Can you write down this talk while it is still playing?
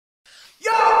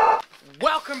Yo!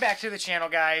 Welcome back to the channel,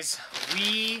 guys.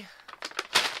 We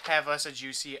have us a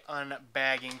juicy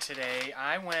unbagging today.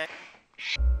 I went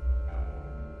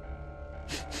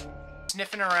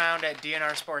sniffing around at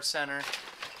DNR Sports Center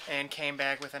and came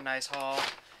back with a nice haul.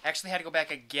 Actually had to go back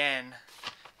again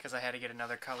because I had to get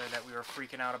another color that we were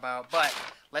freaking out about. But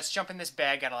let's jump in this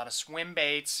bag. Got a lot of swim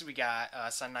baits. We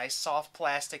got some nice soft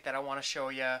plastic that I want to show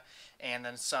you, and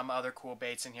then some other cool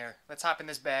baits in here. Let's hop in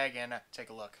this bag and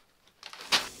take a look.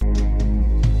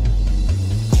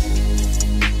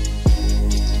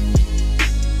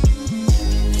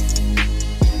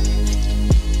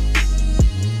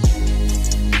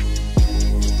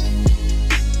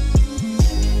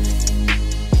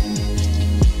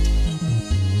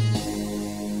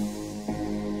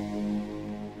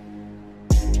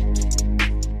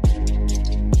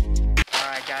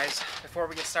 Before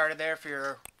we get started there, if you're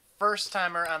a first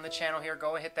timer on the channel here,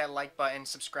 go and hit that like button,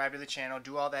 subscribe to the channel,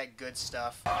 do all that good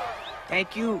stuff.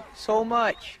 Thank you so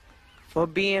much for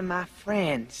being my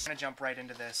friends. I'm going to jump right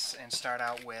into this and start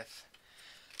out with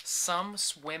some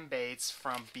swim baits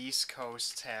from Beast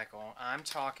Coast Tackle. I'm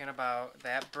talking about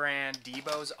that brand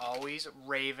Debo's always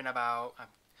raving about. I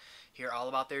hear all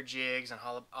about their jigs and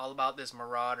all about this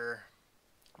Marauder.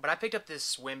 But I picked up this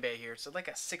swim bait here. It's like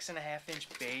a 6.5-inch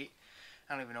bait.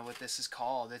 I don't even know what this is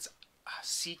called. It's a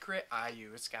Secret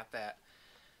IU. It's got that,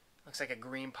 looks like a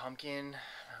green pumpkin,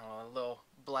 I don't know, a little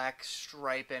black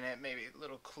stripe in it, maybe a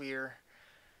little clear,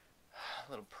 a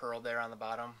little pearl there on the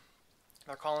bottom.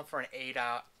 They're calling for an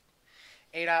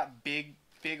 8-aught big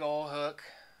old hook.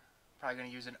 Probably going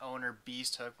to use an Owner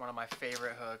Beast hook, one of my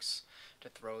favorite hooks to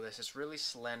throw this. It's really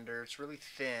slender, it's really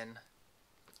thin,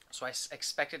 so I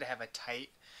expected to have a tight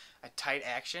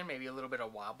action, maybe a little bit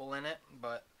of wobble in it,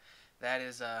 but that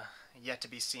is yet to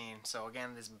be seen. So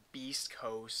again, this Beast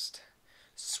Coast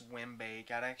swim bait.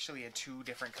 Got actually 2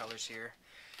 different colors here.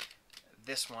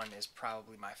 This one is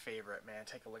probably my favorite, man.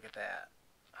 Take a look at that.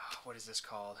 Oh, what is this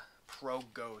called? Pro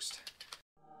Ghost.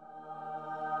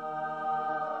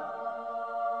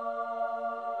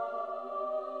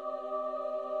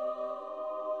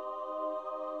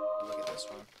 Look at this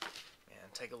one. Man,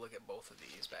 take a look at both of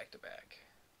these back to back.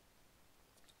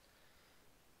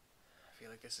 I feel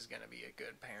like this is going to be a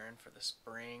good pairing for the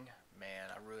spring.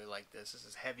 Man, I really like this. This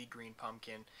is heavy green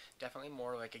pumpkin. Definitely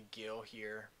more like a gill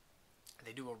here.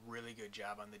 They do a really good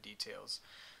job on the details.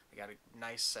 They got a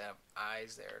nice set of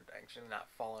eyes there. Actually not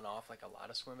falling off like a lot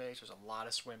of swim baits. There's a lot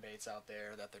of swim baits out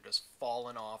there that they're just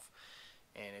falling off,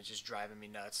 and it's just driving me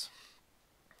nuts.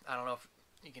 I don't know if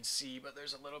you can see, but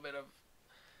there's a little bit of,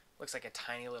 looks like a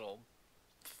tiny little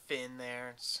fin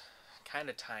there. It's kind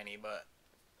of tiny, but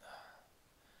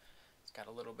got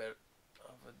a little bit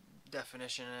of a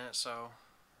definition in it, so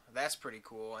that's pretty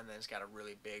cool. And then it's got a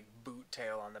really big boot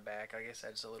tail on the back. I guess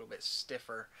that's a little bit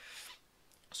stiffer,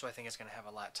 so I think it's going to have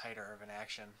a lot tighter of an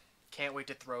action. Can't wait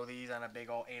to throw these on a big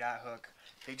old 8-aught hook,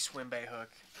 big swim bait hook,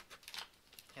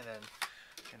 and then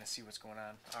going to see what's going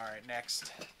on. Alright,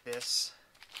 next, this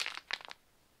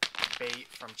bait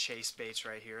from Chasebaits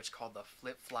right here. It's called the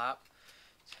Flip Flop.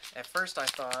 At first I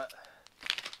thought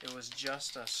it was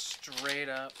just a straight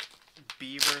up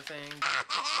beaver thing.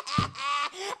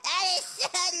 That is so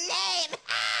lame.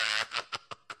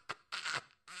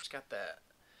 It's got that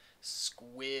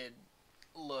squid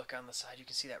look on the side. You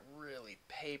can see that really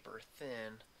paper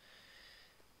thin.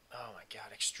 Oh my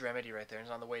god, extremity right there. And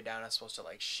on the way down, it's supposed to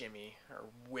like shimmy or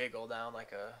wiggle down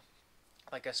like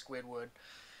a squid would.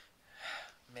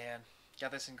 Man,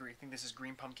 got this in green. I think this is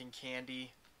green pumpkin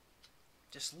candy.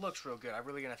 Just looks real good. I'm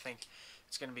really gonna think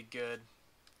it's gonna be good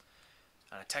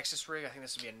on a Texas rig. I think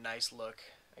this would be a nice look,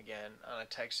 again, on a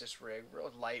Texas rig.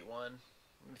 Real light one.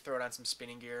 Let me throw it on some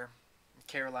spinning gear.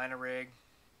 Carolina rig.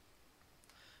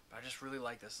 But I just really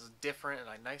like this. This is different and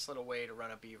a nice little way to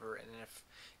run a beaver. And if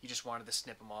you just wanted to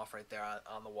snip them off right there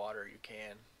on the water, you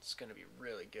can. It's going to be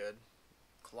really good.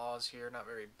 Claws here, not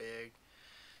very big.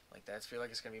 Like that. I feel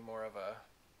like it's going to be more of a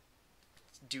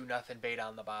do-nothing bait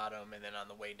on the bottom, and then on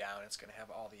the way down, it's going to have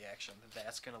all the action.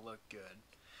 That's going to look good.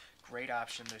 Great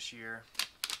option this year.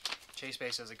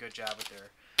 Chasebaits does a good job with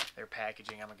their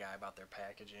packaging. I'm a guy about their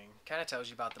packaging. Kind of tells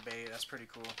you about the bait. That's pretty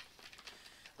cool.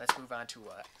 Let's move on to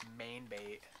a main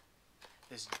bait.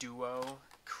 This Duo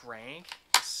Crank.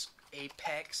 This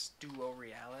Apex Duo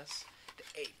Realis.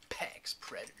 The Apex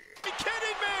Predator. Are you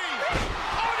kidding me?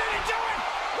 Oh, did he do it?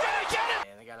 Did he get it?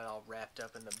 And they got it all wrapped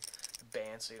up in the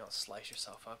band so you don't slice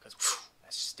yourself up, because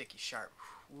that's sticky sharp.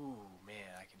 Ooh,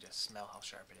 man, I can just smell how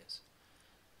sharp it is.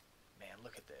 Man,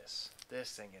 look at this.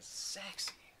 This thing is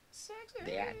sexy. Sexy.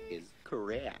 That is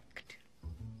correct.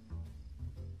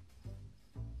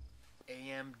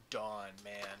 AM Dawn,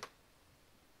 man.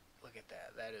 Look at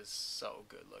that. That is so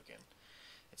good looking.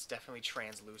 It's definitely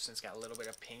translucent. It's got a little bit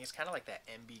of pink. It's kind of like that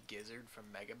MB Gizzard from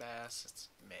Megabass. It's,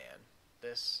 man,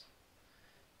 this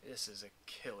is a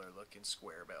killer looking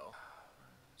square bill.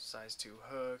 Size 2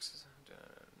 hooks.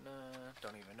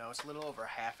 Don't even know. It's a little over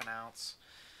 ½ an ounce.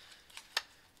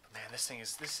 But man, this thing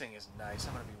is nice.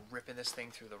 I'm gonna be ripping this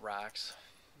thing through the rocks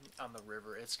on the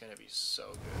river. It's gonna be so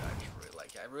good. I just really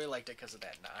like it. I really liked it because of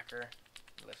that knocker.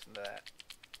 Listen to that.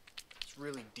 It's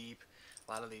really deep.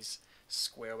 A lot of these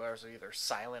square bars are either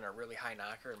silent or really high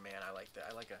knocker, and man, I like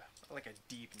that. I like a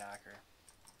deep knocker.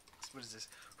 What is this?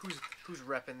 Who's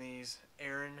repping these?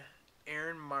 Aaron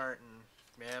Martin.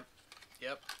 Man,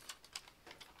 yep.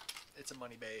 It's a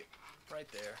money bait right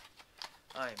there.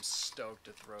 I am stoked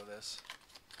to throw this.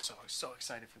 So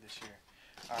excited for this year.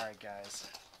 All right, guys.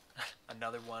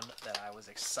 Another one that I was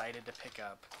excited to pick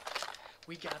up.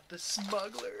 We got the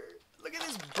smuggler. Look at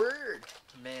this bird,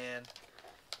 man.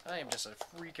 I am just a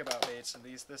freak about baits, and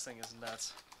this thing is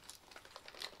nuts.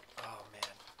 Oh man!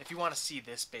 If you want to see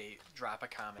this bait, drop a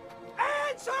comment.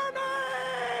 Answer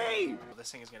me!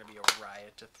 This thing is gonna be a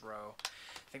riot to throw.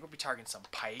 I think we'll be targeting some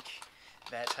pike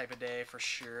that type of day for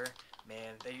sure.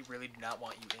 Man, they really do not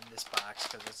want you in this box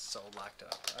because it's so locked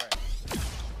up. All right.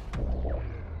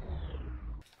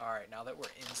 All right, now that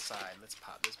we're inside, let's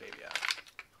pop this baby out.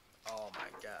 Oh my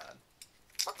god.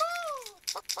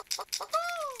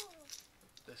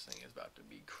 This thing is about to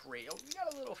be crazy. Oh, you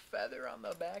got a little feather on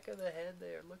the back of the head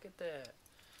there. Look at that.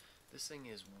 This thing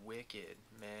is wicked,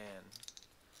 man.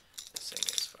 This thing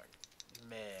is fucking,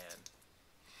 man.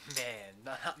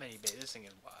 Not many baits. This thing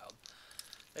is wild.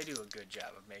 They do a good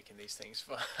job of making these things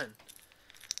fun.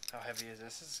 How heavy is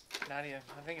this? This is not even.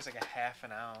 I think it's like a ½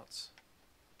 an ounce.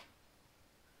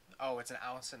 Oh, it's an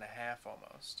ounce and a half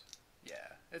almost.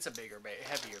 Yeah, it's a bigger bait,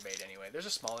 heavier bait anyway. There's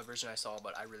a smaller version I saw,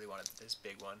 but I really wanted this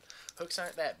big one. Hooks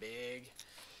aren't that big,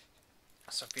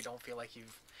 so if you don't feel like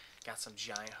you've got some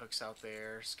giant hooks out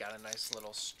there, it's got a nice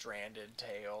little stranded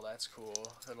tail. That's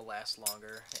cool. It'll last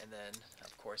longer. And then,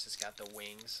 of course, it's got the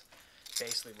wings.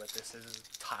 Basically, what this is a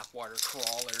topwater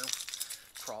crawler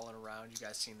crawling around. You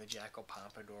guys seen the Jackal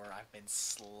Pompadour? I've been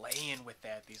slaying with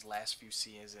that these last few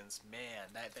seasons.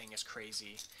 Man, that thing is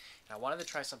crazy. And I wanted to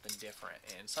try something different,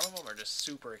 and some of them are just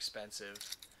super expensive,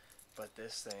 but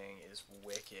this thing is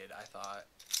wicked. I thought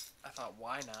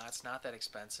why not? It's not that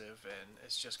expensive, and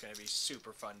it's just going to be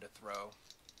super fun to throw.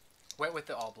 Went with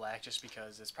the all black just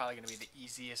because it's probably going to be the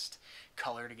easiest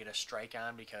color to get a strike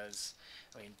on, because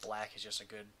I mean, black is just a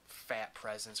good fat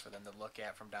presence for them to look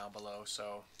at from down below.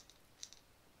 So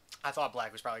I thought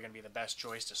black was probably going to be the best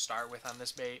choice to start with on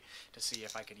this bait, to see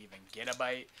if I could even get a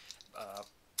bite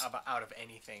out of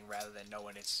anything, rather than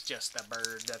knowing it's just the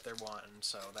bird that they're wanting.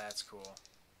 So that's cool.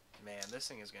 Man, this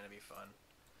thing is going to be fun.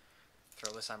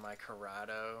 Throw this on my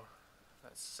Corrado.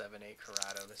 That's 7/8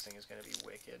 Corrado. This thing is going to be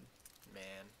wicked.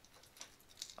 Man.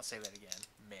 I'll say that again.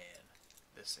 Man,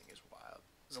 this thing is wild.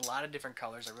 There's a lot of different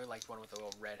colors. I really liked one with a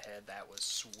little red head. That was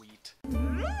sweet.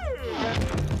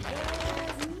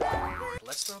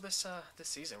 Let's throw this this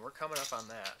season. We're coming up on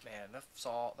that. Man, the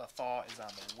thaw is on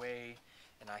the way,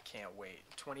 and I can't wait.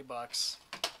 $20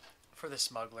 for the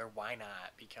smuggler. Why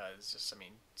not? Because just, I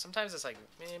mean, sometimes it's like,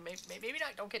 man, maybe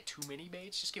not. Don't get too many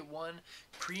baits. Just get one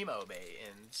primo bait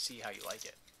and see how you like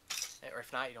it. Or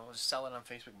if not, you don't, just sell it on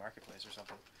Facebook Marketplace or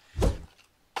something.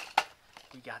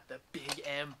 We got the Big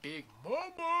M Big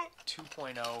Mama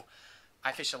 2.0.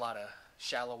 I fish a lot of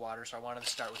shallow water, so I wanted to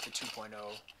start with the 2.0.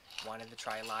 Wanted to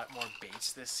try a lot more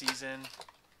baits this season.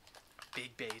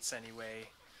 Big baits anyway.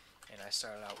 And I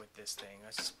started out with this thing.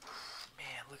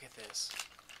 Man, look at this.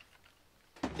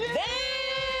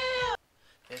 Damn!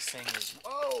 This thing is,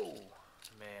 whoa!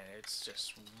 Man, it's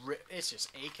just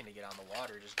aching to get on the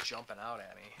water, just jumping out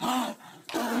at me.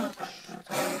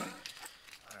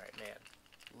 Alright, man.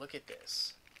 Look at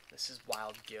this. This is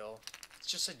wild gill.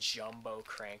 It's just a jumbo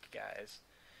crank, guys.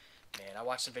 Man, I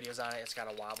watched some videos on it. It's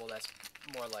got a wobble that's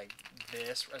more like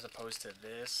this as opposed to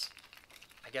this.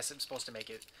 I guess it's supposed to make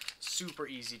it super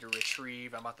easy to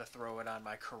retrieve. I'm about to throw it on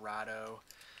my Corrado.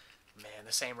 Man,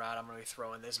 the same rod I'm going to be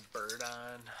throwing this bird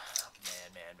on.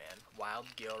 Man. Wild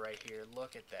gill right here.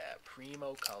 Look at that.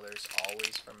 Primo colors,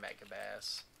 always from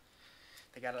Megabass.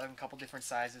 They got a couple different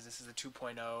sizes. This is a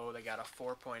 2.0. They got a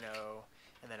 4.0.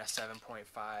 And then a 7.5,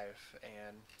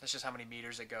 and that's just how many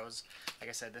meters it goes. Like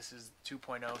I said, this is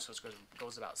 2.0, so it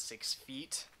goes about 6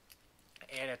 feet,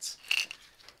 and it's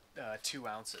 2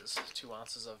 ounces. 2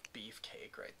 ounces of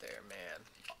beefcake right there, man.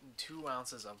 2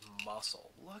 ounces of muscle.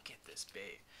 Look at this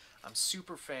bait. I'm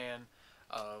super fan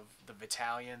of the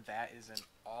Battalion. That is an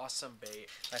awesome bait.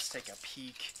 Let's take a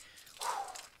peek.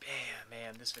 Whew,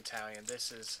 man, this Battalion.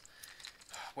 This is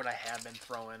what I have been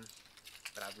throwing,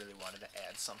 but I really wanted to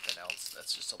add something else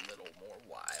that's just a little more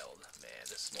wild. Man,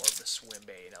 this is more of the swim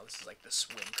bait. Now this is like the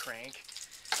swim crank.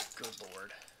 Good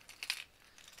lord.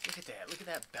 Look at that. Look at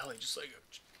that belly, just like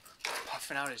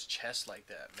puffing out his chest like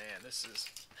that. Man, this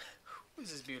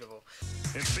is beautiful.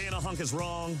 If being a hunk is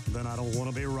wrong, then I don't want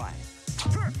to be right.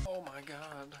 Oh my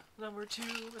god. Number 2.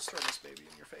 Let's throw this baby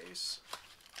in your face.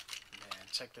 Man,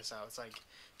 check this out. It's like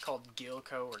called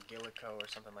Gilco or Gillico or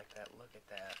something like that. Look at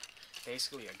that.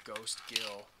 Basically a ghost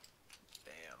gill.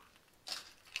 Bam.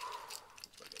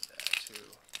 Look at that too.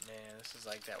 Man, this is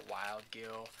like that wild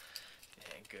gill.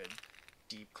 And good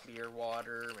deep clear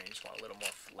water. I mean, you just want a little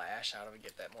more flash out of it.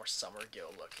 Get that more summer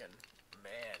gill looking.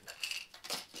 Man.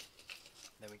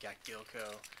 Then we got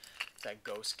Gilco. That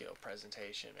ghost gill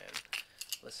presentation, man.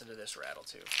 Listen to this rattle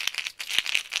too.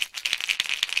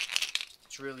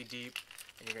 It's really deep,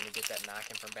 and you're gonna get that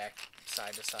knocking from back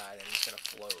side to side, and it's gonna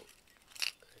float.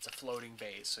 It's a floating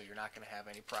bait, so you're not gonna have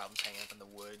any problems hanging up in the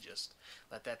wood. Just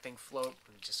let that thing float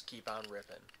and just keep on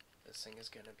ripping. This thing is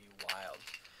gonna be wild.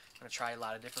 I'm gonna try a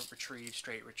lot of different retrieve,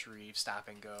 straight retrieve, stop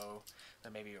and go,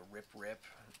 then maybe a rip,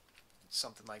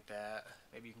 something like that.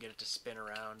 Maybe you can get it to spin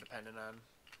around depending on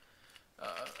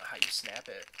how you snap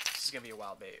it. This is gonna be a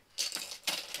wild bait.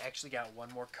 I actually got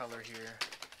one more color here.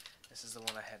 This is the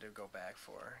one I had to go back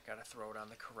for. Gotta throw it on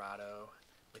the Corrado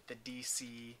with the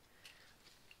DC.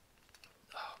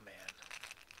 Oh man.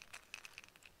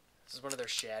 This is one of their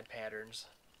shad patterns.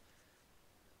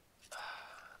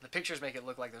 The pictures make it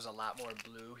look like there's a lot more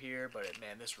blue here, but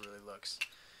man, this really looks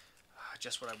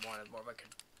just what I wanted. More of like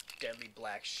a deadly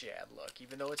black shad look.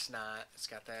 Even though it's not, it's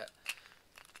got that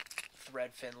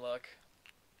thread fin look.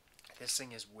 This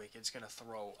thing is wicked. It's going to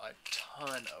throw a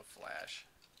ton of flash.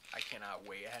 I cannot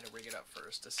wait. I had to rig it up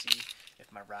first to see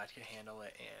if my rod can handle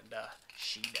it, and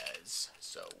she does.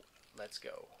 So, let's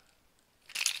go.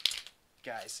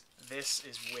 Guys, this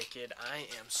is wicked. I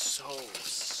am so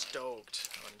stoked.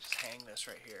 I'm going to just hang this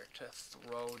right here to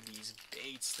throw these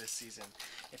baits this season.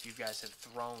 If you guys have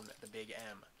thrown the Big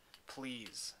M,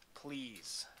 please,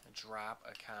 please drop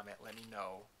a comment. Let me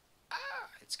know.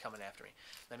 It's coming after me.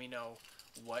 Let me know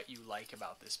what you like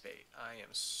about this bait. I am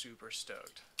super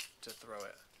stoked to throw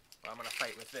it. Well, I'm going to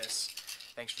fight with this.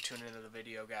 Thanks for tuning into the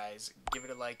video, guys. Give it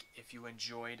a like if you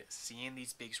enjoyed seeing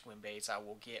these big swim baits. I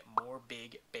will get more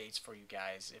big baits for you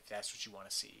guys if that's what you want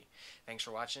to see. Thanks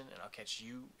for watching, and I'll catch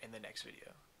you in the next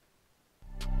video.